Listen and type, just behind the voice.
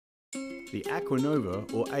The Aqua Nova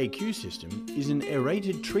or AQ system is an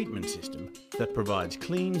aerated treatment system that provides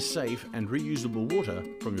clean, safe and reusable water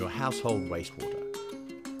from your household wastewater.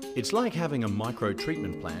 It's like having a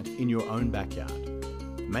micro-treatment plant in your own backyard.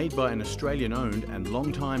 Made by an Australian-owned and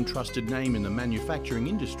long-time trusted name in the manufacturing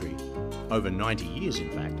industry, over 90 years in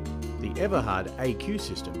fact, the EVERHARD AQ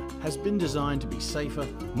system has been designed to be safer,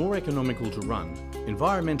 more economical to run,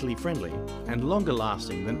 environmentally friendly and longer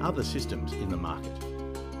lasting than other systems in the market.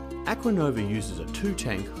 Aqua Nova uses a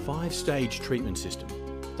 2-tank, 5-stage treatment system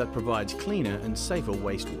that provides cleaner and safer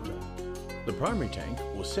wastewater. The primary tank,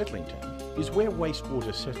 or settling tank, is where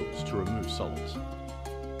wastewater settles to remove solids.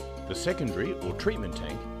 The secondary, or treatment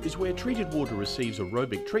tank, is where treated water receives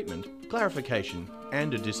aerobic treatment, clarification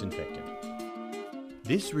and a disinfectant.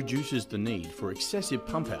 This reduces the need for excessive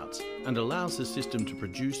pump-outs and allows the system to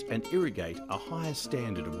produce and irrigate a higher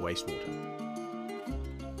standard of wastewater,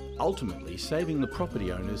 ultimately saving the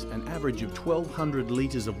property owners an average of 1,200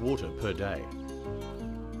 litres of water per day.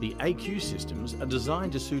 The AQ systems are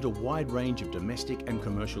designed to suit a wide range of domestic and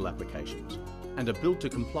commercial applications and are built to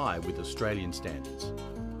comply with Australian standards.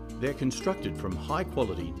 They're constructed from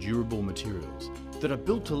high-quality, durable materials that are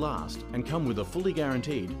built to last and come with a fully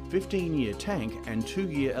guaranteed 15-year tank and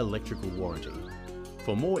 2-year electrical warranty.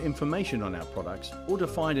 For more information on our products or to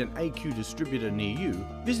find an AQ distributor near you,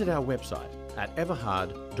 visit our website at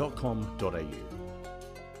everhard.com.au.